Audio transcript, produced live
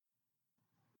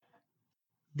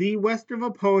The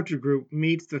Westerville Poetry Group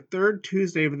meets the third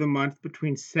Tuesday of the month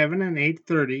between 7 and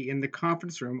 8:30 in the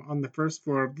conference room on the first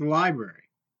floor of the library.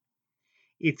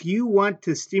 If you want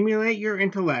to stimulate your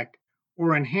intellect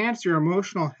or enhance your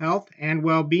emotional health and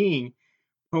well-being,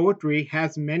 poetry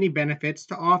has many benefits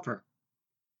to offer.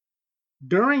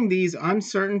 During these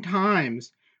uncertain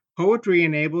times, poetry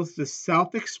enables the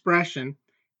self-expression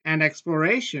and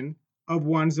exploration of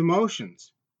one's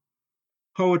emotions.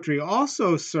 Poetry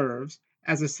also serves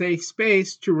as a safe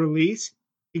space to release,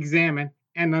 examine,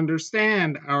 and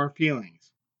understand our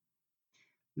feelings.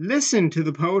 Listen to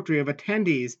the poetry of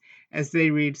attendees as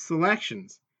they read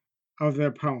selections of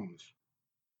their poems.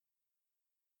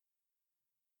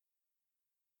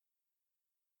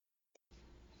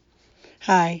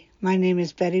 Hi, my name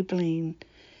is Bleen.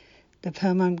 The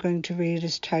poem I'm going to read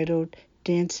is titled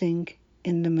Dancing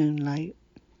in the Moonlight.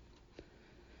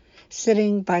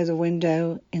 Sitting by the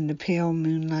window in the pale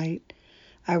moonlight,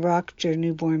 I rocked your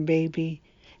newborn baby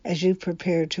as you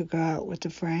prepared to go out with a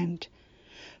friend,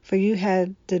 for you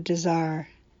had the desire,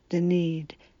 the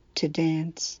need to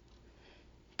dance.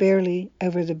 Barely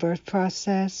over the birth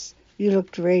process, you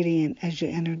looked radiant as you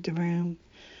entered the room,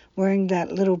 wearing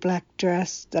that little black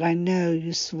dress that I know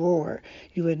you swore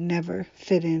you would never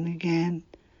fit in again.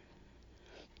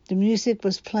 The music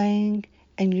was playing,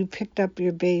 and you picked up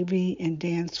your baby and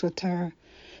danced with her,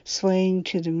 swaying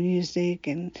to the music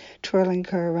and twirling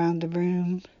her around the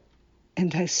room.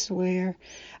 And I swear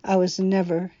I was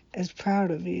never as proud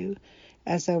of you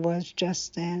as I was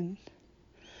just then.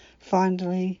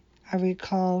 Fondly, I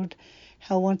recalled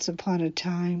how once upon a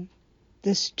time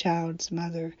this child's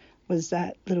mother was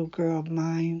that little girl of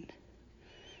mine.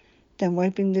 Then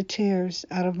wiping the tears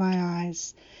out of my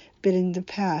eyes, bidding the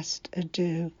past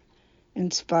adieu,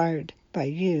 inspired by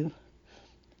you,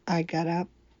 I got up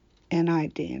and I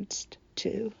danced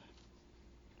too.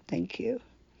 Thank you.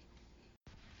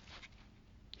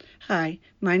 Hi,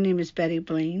 my name is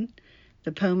Bleen.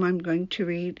 The poem I'm going to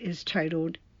read is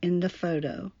titled In the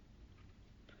Photo.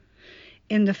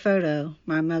 In the photo,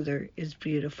 my mother is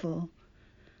beautiful.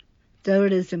 Though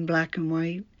it is in black and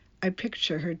white, I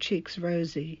picture her cheeks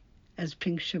rosy as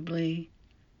pink Chablis.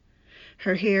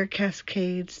 Her hair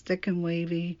cascades thick and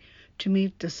wavy to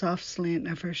meet the soft slant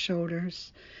of her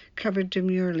shoulders, covered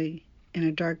demurely in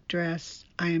a dark dress,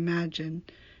 I imagine,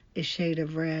 a shade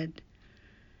of red.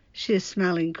 She is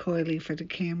smiling coyly for the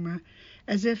camera,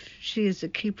 as if she is the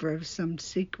keeper of some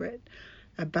secret,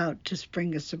 about to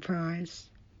spring a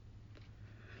surprise.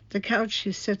 The couch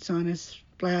she sits on is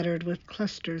splattered with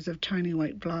clusters of tiny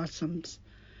white blossoms.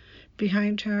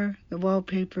 Behind her, the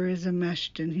wallpaper is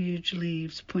enmeshed in huge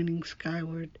leaves pointing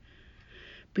skyward.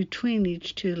 Between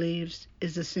each two leaves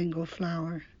is a single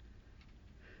flower.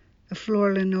 The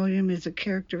floor linoleum is a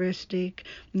characteristic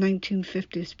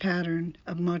 1950s pattern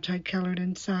of multicolored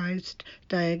and sized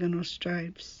diagonal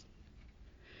stripes.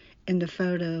 In the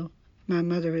photo, my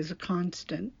mother is a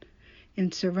constant.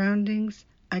 In surroundings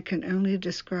I can only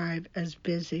describe as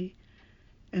busy,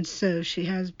 and so she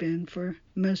has been for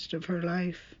most of her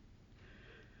life.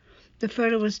 The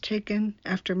photo was taken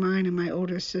after mine and my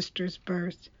older sister's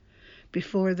birth,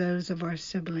 before those of our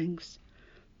siblings,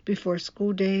 before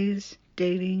school days,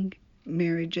 dating,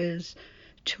 marriages,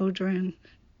 children,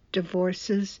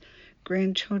 divorces,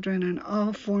 grandchildren, and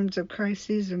all forms of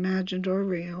crises, imagined or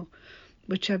real,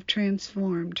 which have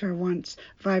transformed her once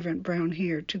vibrant brown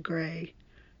hair to gray,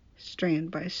 strand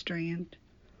by strand.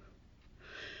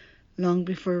 Long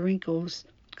before wrinkles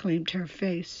claimed her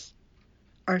face,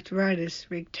 arthritis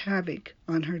wreaked havoc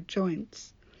on her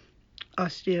joints.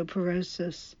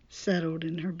 Osteoporosis settled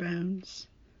in her bones.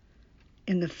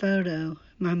 In the photo,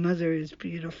 my mother is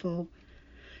beautiful.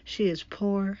 She is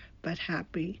poor but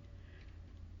happy,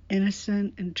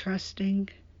 innocent and trusting,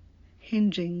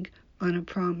 hinging on a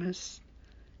promise,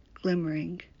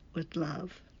 glimmering with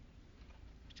love.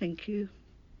 Thank you.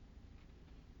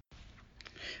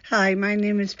 Hi, my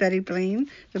name is Bleen.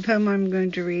 The poem I'm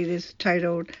going to read is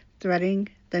titled Threading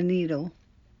the Needle.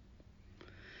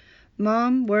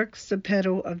 Mom works the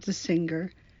pedal of the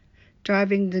singer,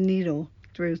 driving the needle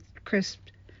through crisp,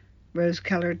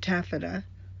 rose-colored taffeta.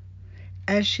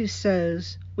 As she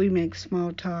sews, we make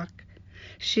small talk,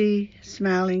 she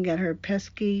smiling at her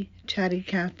pesky, chatty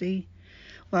Cathy,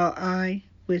 while I,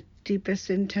 with deepest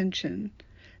intention,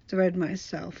 thread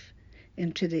myself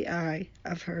into the eye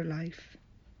of her life.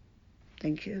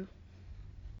 Thank you.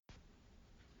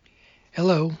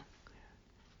 Hello,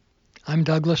 I'm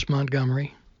Douglas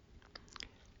Montgomery.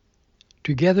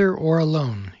 Together or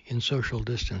alone in social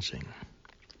distancing.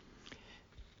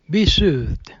 Be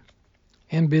soothed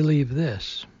and believe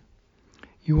this.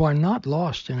 You are not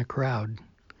lost in a crowd,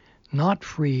 not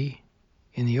free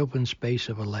in the open space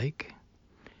of a lake.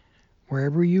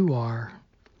 Wherever you are,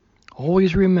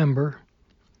 always remember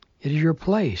it is your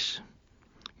place,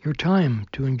 your time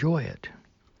to enjoy it.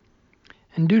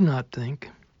 And do not think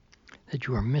that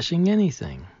you are missing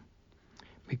anything,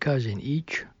 because in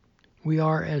each we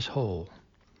are as whole.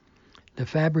 The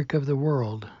fabric of the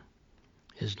world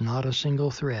is not a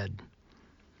single thread,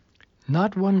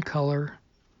 not one color,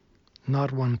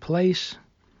 not one place,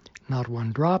 not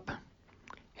one drop,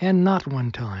 and not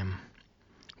one time.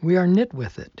 We are knit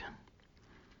with it.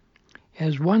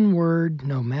 As one word,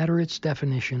 no matter its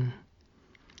definition,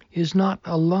 is not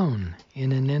alone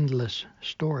in an endless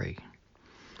story.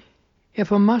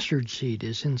 If a mustard seed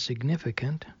is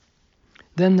insignificant,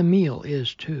 then the meal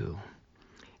is too.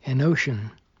 An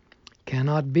ocean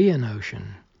cannot be an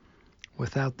ocean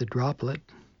without the droplet.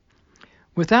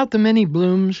 Without the many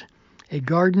blooms, a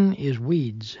garden is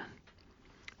weeds.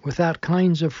 Without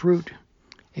kinds of fruit,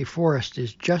 a forest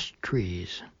is just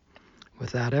trees.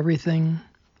 Without everything,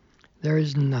 there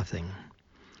is nothing.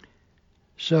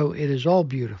 So it is all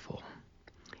beautiful,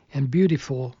 and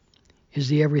beautiful is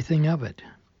the everything of it.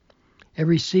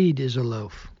 Every seed is a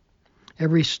loaf.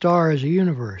 Every star is a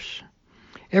universe.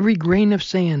 Every grain of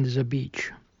sand is a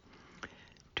beach.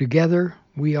 Together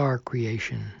we are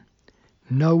creation.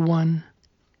 No one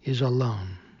is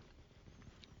alone.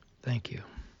 Thank you.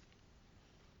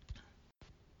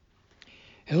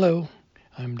 Hello,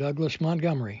 I'm Douglas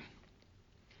Montgomery.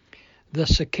 The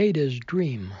Cicada's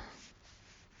Dream.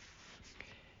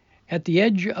 At the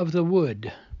edge of the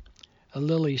wood, a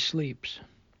lily sleeps,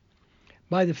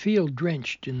 by the field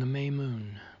drenched in the May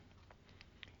moon.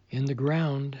 In the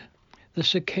ground, the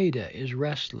cicada is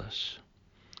restless,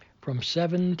 from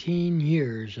 17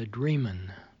 years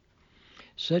a-dreamin',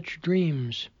 such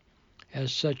dreams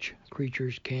as such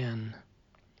creatures can.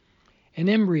 An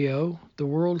embryo the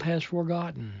world has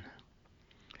forgotten,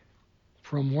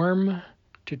 from worm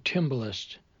to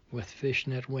timbalist with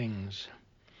fishnet wings,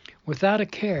 without a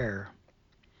care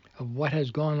of what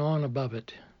has gone on above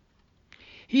it.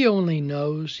 He only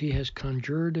knows he has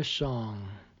conjured a song.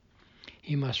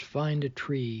 He must find a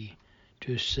tree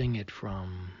to sing it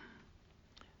from.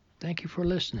 Thank you for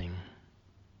listening.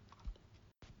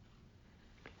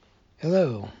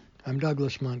 Hello, I'm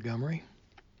Douglas Montgomery.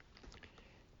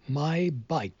 My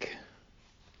bike.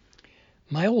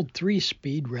 My old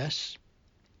 3-speed rests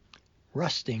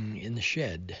rusting in the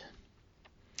shed.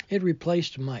 It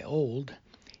replaced my old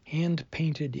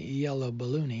hand-painted yellow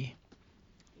balloonie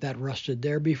that rusted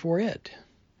there before it.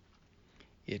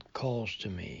 It calls to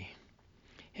me.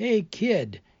 Hey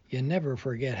kid, you never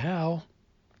forget how.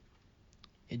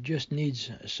 It just needs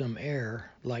some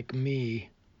air like me.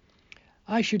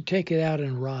 I should take it out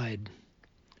and ride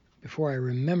before I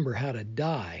remember how to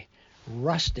die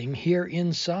rusting here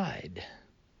inside.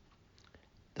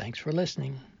 Thanks for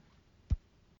listening.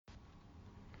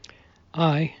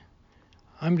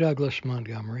 I'm Douglas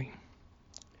Montgomery.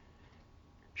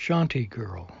 Chanty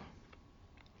girl.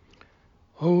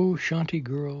 Oh, Chanty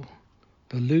girl,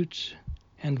 the lutes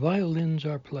and violins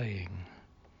are playing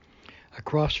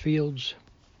across fields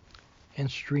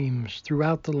and streams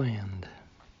throughout the land.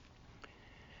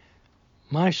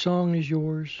 My song is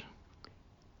yours,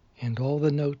 and all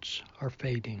the notes are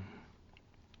fading.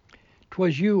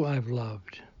 'Twas you I've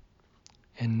loved,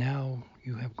 and now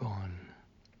you have gone.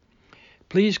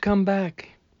 Please come back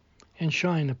and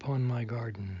shine upon my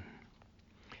garden,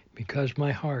 because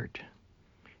my heart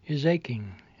is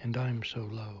aching and I'm so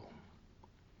low.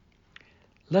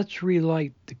 Let's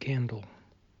relight the candle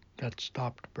that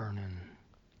stopped burning.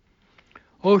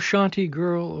 Oh, Chanty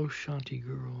girl,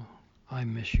 I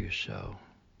miss you so.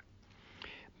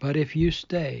 But if you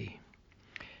stay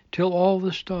till all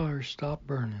the stars stop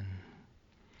burning,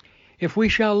 if we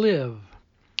shall live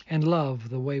and love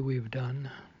the way we've done,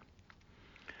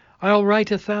 I'll write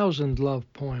 1,000 love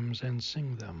poems and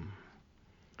sing them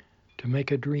to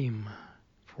make a dream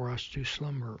for us to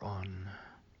slumber on.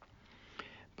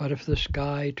 But if the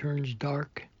sky turns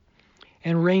dark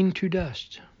and rain to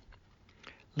dust,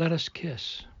 let us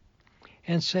kiss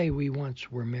and say we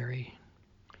once were merry,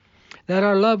 that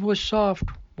our love was soft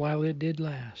while it did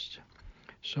last,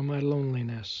 so my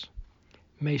loneliness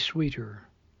may sweeter,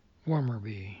 warmer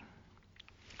be.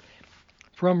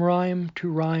 From rhyme to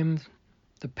rhyme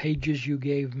the pages you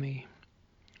gave me,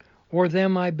 o'er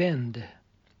them I bend,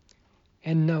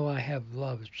 and know I have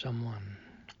loved someone.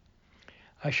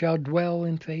 I shall dwell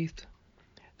in faith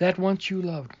that once you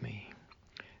loved me,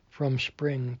 from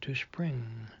spring to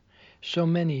spring, so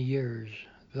many years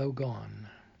though gone.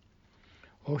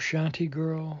 O Chanty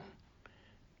girl,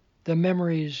 the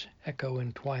memories echo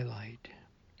in twilight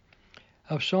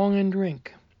Of song and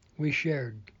drink we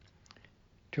shared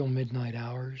till midnight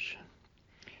hours.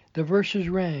 The verses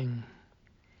rang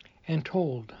and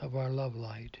told of our love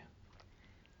light.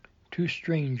 Two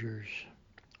strangers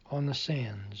on the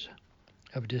sands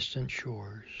of distant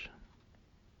shores.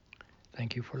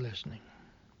 Thank you for listening.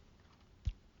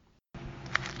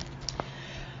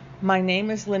 My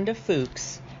name is Linda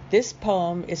Fuchs. This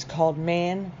poem is called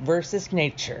Man versus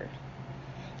Nature.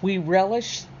 We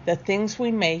relish the things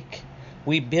we make.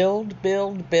 We build,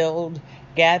 build, build,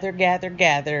 gather, gather,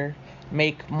 gather,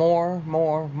 make more,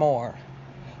 more, more.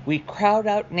 We crowd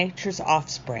out nature's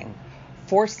offspring,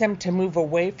 force them to move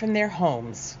away from their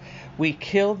homes. We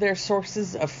kill their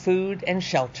sources of food and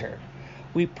shelter.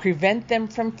 We prevent them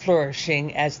from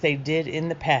flourishing as they did in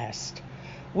the past.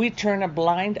 We turn a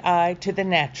blind eye to the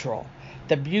natural,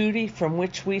 the beauty from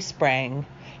which we sprang,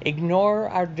 ignore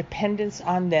our dependence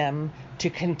on them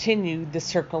to continue the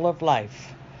circle of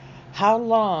life. How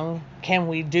long can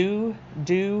we do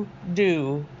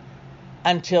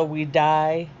until we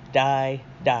die, die,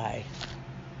 die?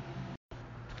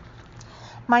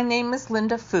 My name is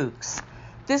Linda Fuchs.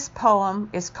 This poem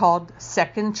is called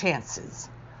Second Chances.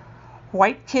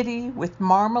 White kitty with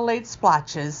marmalade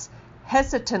splotches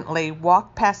hesitantly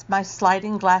walked past my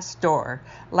sliding glass door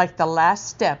like the last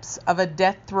steps of a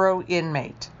death row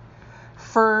inmate.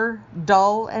 Fur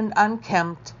dull and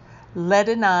unkempt,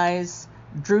 leaden eyes,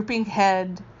 drooping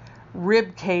head,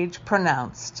 rib cage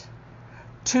pronounced.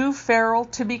 Too feral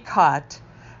to be caught,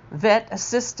 vet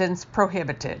assistance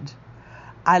prohibited.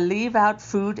 I leave out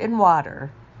food and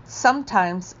water,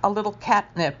 sometimes a little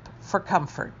catnip for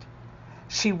comfort.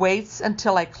 She waits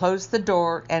until I close the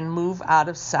door and move out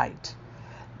of sight,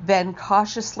 then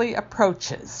cautiously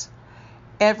approaches.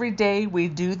 Every day we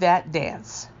do that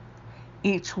dance.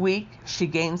 Each week she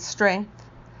gains strength.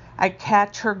 I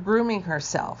catch her grooming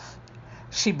herself.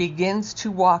 She begins to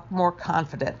walk more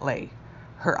confidently.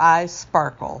 Her eyes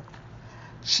sparkle.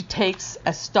 She takes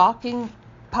a stalking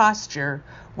posture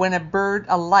when a bird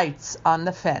alights on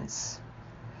the fence.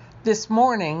 This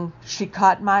morning she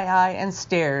caught my eye and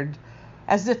stared,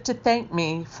 as if to thank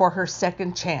me for her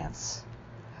second chance.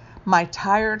 My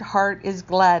tired heart is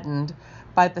gladdened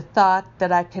by the thought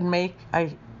that I can make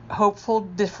a hopeful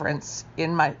difference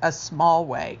in a small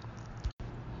way.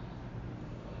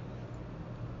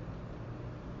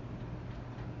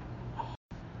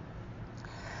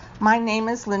 My name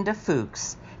is Linda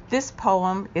Fuchs. This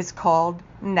poem is called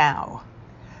Now.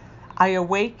 I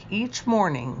awake each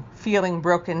morning feeling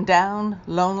broken down,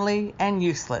 lonely, and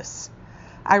useless.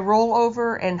 I roll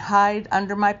over and hide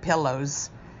under my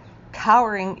pillows.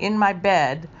 Cowering in my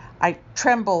bed, I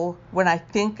tremble when I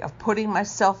think of putting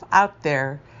myself out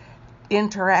there,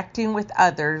 interacting with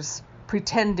others,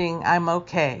 pretending I'm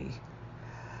okay.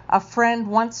 A friend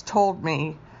once told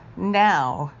me,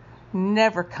 now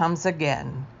never comes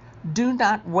again. Do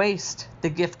not waste the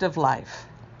gift of life.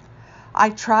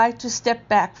 I try to step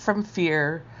back from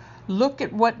fear, look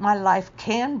at what my life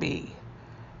can be.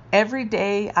 Every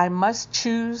day I must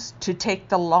choose to take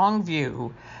the long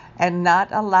view and not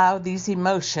allow these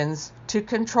emotions to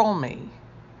control me.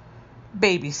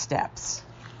 Baby steps.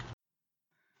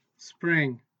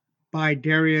 Spring by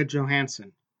Daria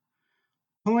Johansen.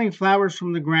 Pulling flowers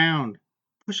from the ground,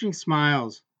 pushing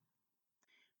smiles,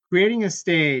 creating a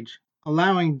stage,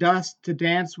 allowing dust to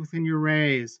dance within your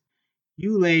rays.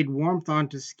 You laid warmth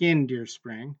onto skin, dear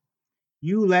spring.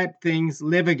 You let things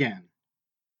live again.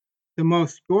 The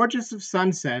most gorgeous of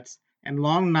sunsets and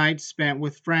long nights spent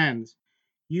with friends,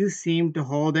 you seemed to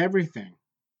hold everything.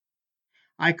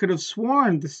 I could have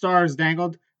sworn the stars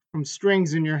dangled from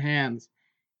strings in your hands,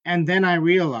 and then I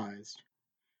realized,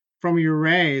 from your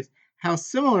rays, how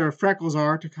similar freckles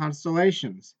are to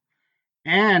constellations.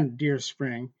 And, dear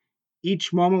spring,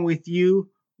 each moment with you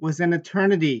was an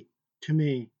eternity to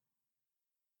me.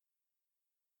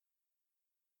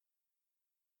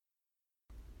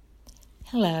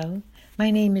 Hello,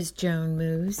 my name is Joan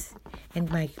Moos,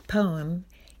 and my poem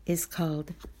is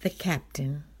called The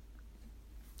Captain.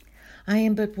 I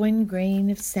am but one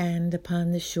grain of sand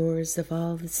upon the shores of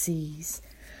all the seas.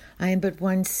 I am but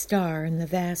one star in the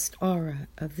vast aura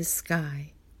of the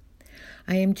sky.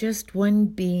 I am just one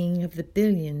being of the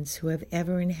billions who have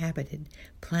ever inhabited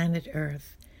planet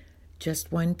Earth.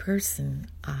 Just one person,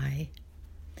 I.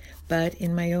 But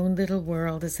in my own little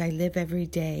world, as I live every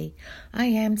day, I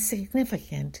am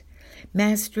significant,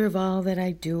 master of all that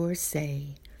I do or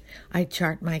say. I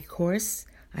chart my course,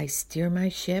 I steer my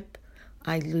ship,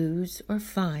 I lose or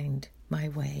find my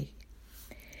way.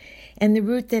 And the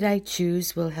route that I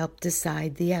choose will help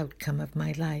decide the outcome of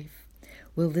my life.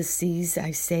 Will the seas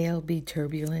I sail be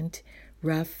turbulent,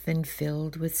 rough and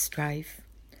filled with strife?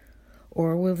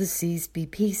 Or will the seas be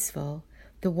peaceful,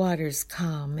 the waters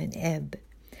calm and ebb?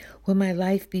 Will my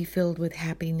life be filled with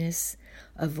happiness,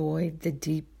 avoid the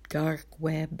deep, dark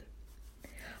web?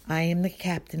 I am the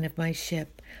captain of my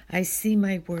ship. I see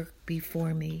my work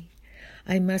before me.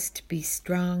 I must be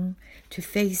strong to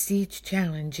face each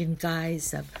challenge in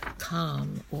guise of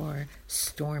calm or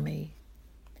stormy.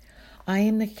 I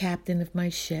am the captain of my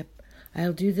ship.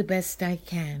 I'll do the best I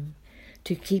can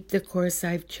to keep the course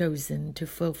I've chosen to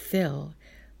fulfill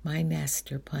my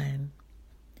master plan.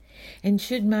 And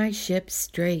should my ship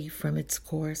stray from its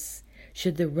course,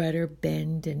 should the rudder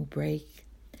bend and break,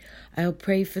 I'll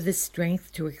pray for the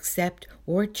strength to accept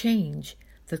or change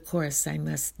the course I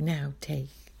must now take.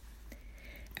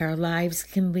 Our lives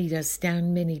can lead us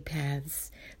down many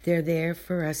paths. They're there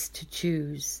for us to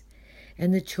choose,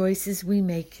 and the choices we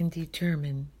make can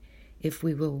determine if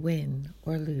we will win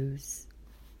or lose.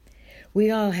 We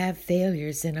all have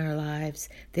failures in our lives.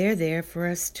 They're there for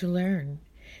us to learn.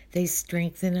 They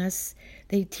strengthen us.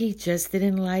 They teach us that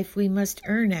in life we must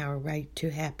earn our right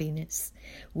to happiness.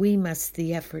 We must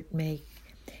the effort make.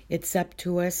 It's up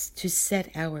to us to set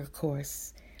our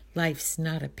course. Life's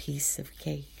not a piece of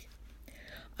cake.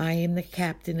 I am the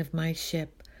captain of my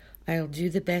ship. I'll do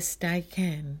the best I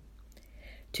can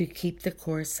to keep the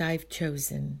course I've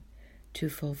chosen to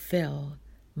fulfill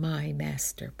my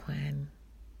master plan.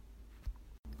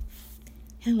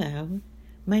 Hello,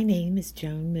 my name is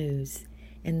Joan Moos,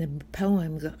 and the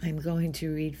poem I'm going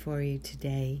to read for you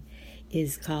today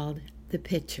is called The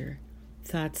Pitcher,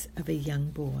 Thoughts of a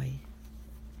Young Boy.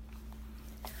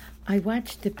 I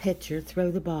watched the pitcher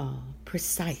throw the ball,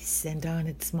 precise and on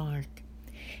its mark,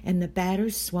 and the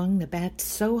batter swung the bat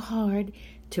so hard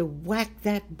to whack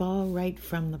that ball right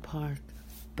from the park.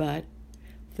 But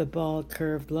the ball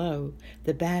curved low,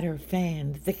 the batter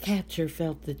fanned, the catcher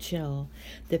felt the chill.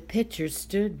 The pitcher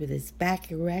stood with his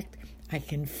back erect. I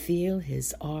can feel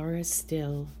his aura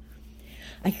still.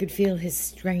 I could feel his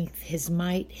strength, his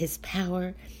might, his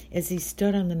power as he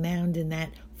stood on the mound in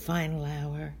that final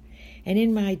hour. And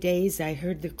in my daze I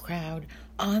heard the crowd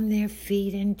on their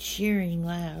feet and cheering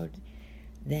loud.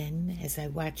 Then, as I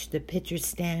watched the pitcher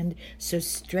stand so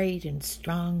straight and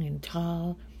strong and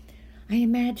tall, I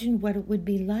imagined what it would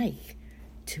be like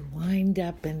to wind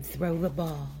up and throw the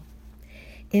ball.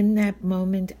 In that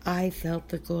moment I felt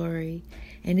the glory,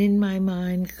 and in my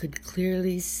mind could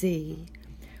clearly see.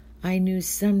 I knew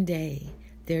someday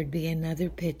there'd be another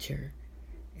pitcher,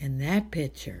 and that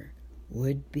pitcher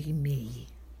would be me.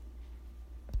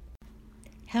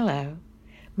 Hello,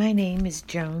 my name is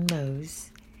Joan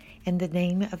Moos, and the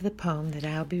name of the poem that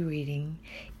I'll be reading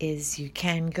is You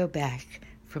Can Go Back,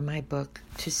 from my book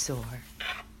To Soar.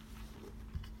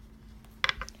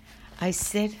 I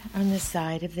sit on the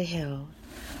side of the hill,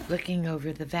 looking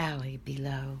over the valley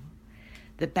below.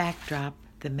 The backdrop,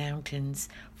 the mountains,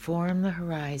 form the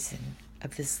horizon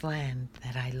of this land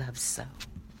that I love so.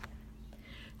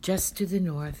 Just to the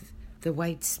north, the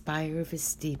white spire of a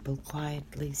steeple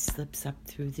quietly slips up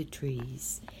through the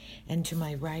trees, and to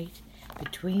my right,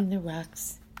 between the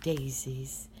rocks,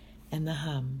 daisies, and the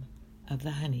hum of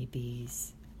the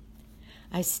honeybees.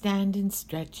 I stand and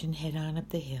stretch and head on up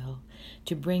the hill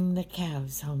to bring the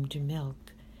cows home to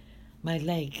milk. My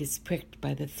leg is pricked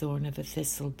by the thorn of a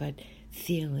thistle, but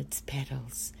feel its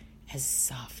petals as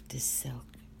soft as silk.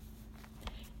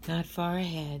 Not far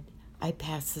ahead, I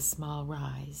pass a small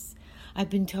rise. I've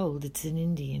been told it's an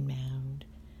Indian mound.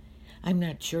 I'm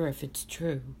not sure if it's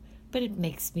true, but it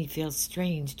makes me feel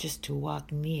strange just to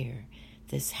walk near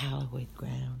this hallowed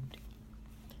ground.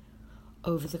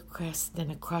 Over the crest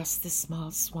and across the small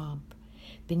swamp,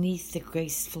 beneath the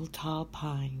graceful tall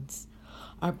pines,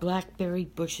 are blackberry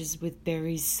bushes with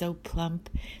berries so plump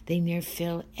they near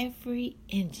fill every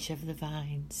inch of the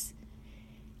vines.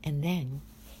 And then,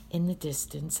 in the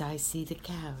distance, I see the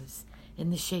cows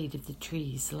in the shade of the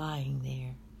trees lying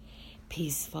there,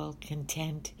 peaceful,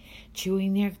 content,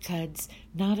 chewing their cuds,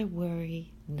 not a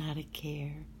worry, not a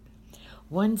care.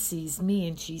 One sees me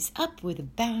and she's up with a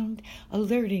bound,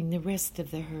 alerting the rest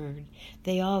of the herd.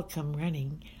 They all come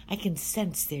running. I can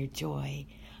sense their joy.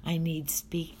 I need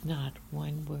speak not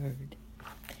one word.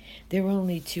 They're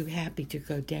only too happy to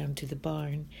go down to the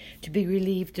barn, to be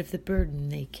relieved of the burden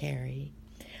they carry.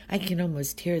 I can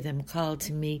almost hear them call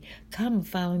to me, "Come,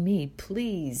 follow me,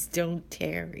 please don't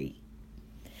tarry."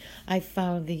 I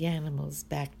follow the animals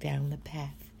back down the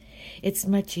path. It's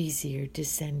much easier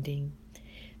descending,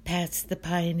 past the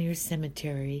Pioneer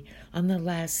Cemetery on the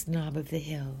last knob of the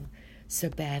hill, so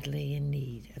badly in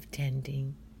need of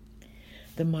tending.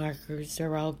 The markers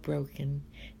are all broken,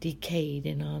 decayed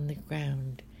and on the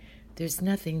ground, There's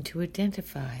nothing to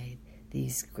identify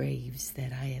these graves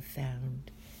that I have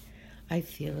found. I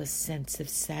feel a sense of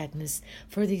sadness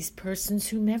for these persons,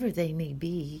 whomever they may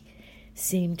be,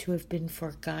 seem to have been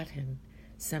forgotten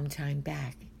some time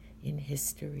back in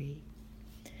history.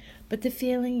 But the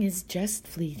feeling is just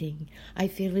fleeting. I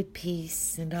feel at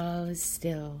peace and all is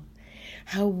still.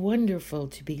 How wonderful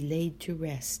to be laid to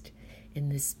rest in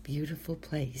this beautiful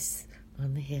place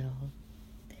on the hill.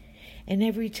 And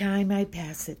every time I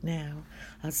pass it now,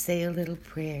 I'll say a little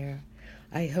prayer.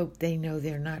 I hope they know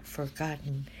they're not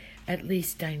forgotten. At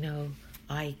least I know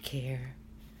I care.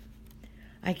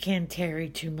 I can't tarry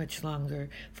too much longer,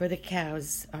 for the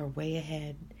cows are way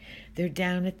ahead. They're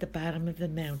down at the bottom of the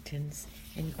mountains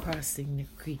and crossing the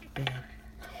creek bed.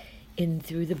 In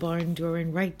through the barn door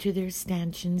and right to their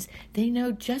stanchions, they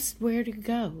know just where to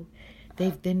go.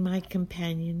 They've been my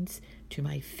companions to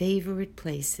my favorite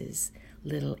places,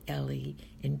 little Ellie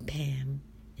and Pam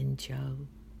and Joe.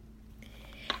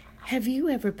 Have you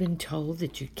ever been told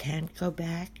that you can't go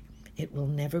back? It will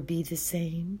never be the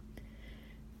same?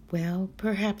 Well,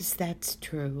 perhaps that's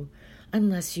true,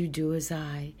 unless you do as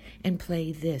I and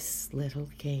play this little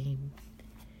game.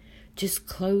 Just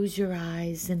close your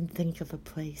eyes and think of a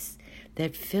place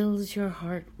that fills your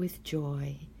heart with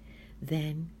joy.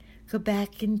 Then go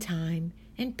back in time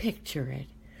and picture it,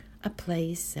 a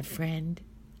place, a friend,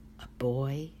 a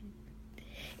boy.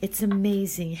 It's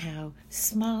amazing how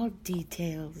small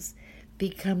details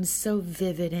become so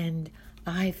vivid, and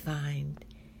I find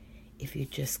if you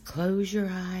just close your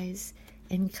eyes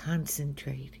and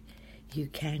concentrate, you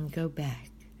can go back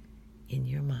in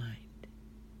your mind.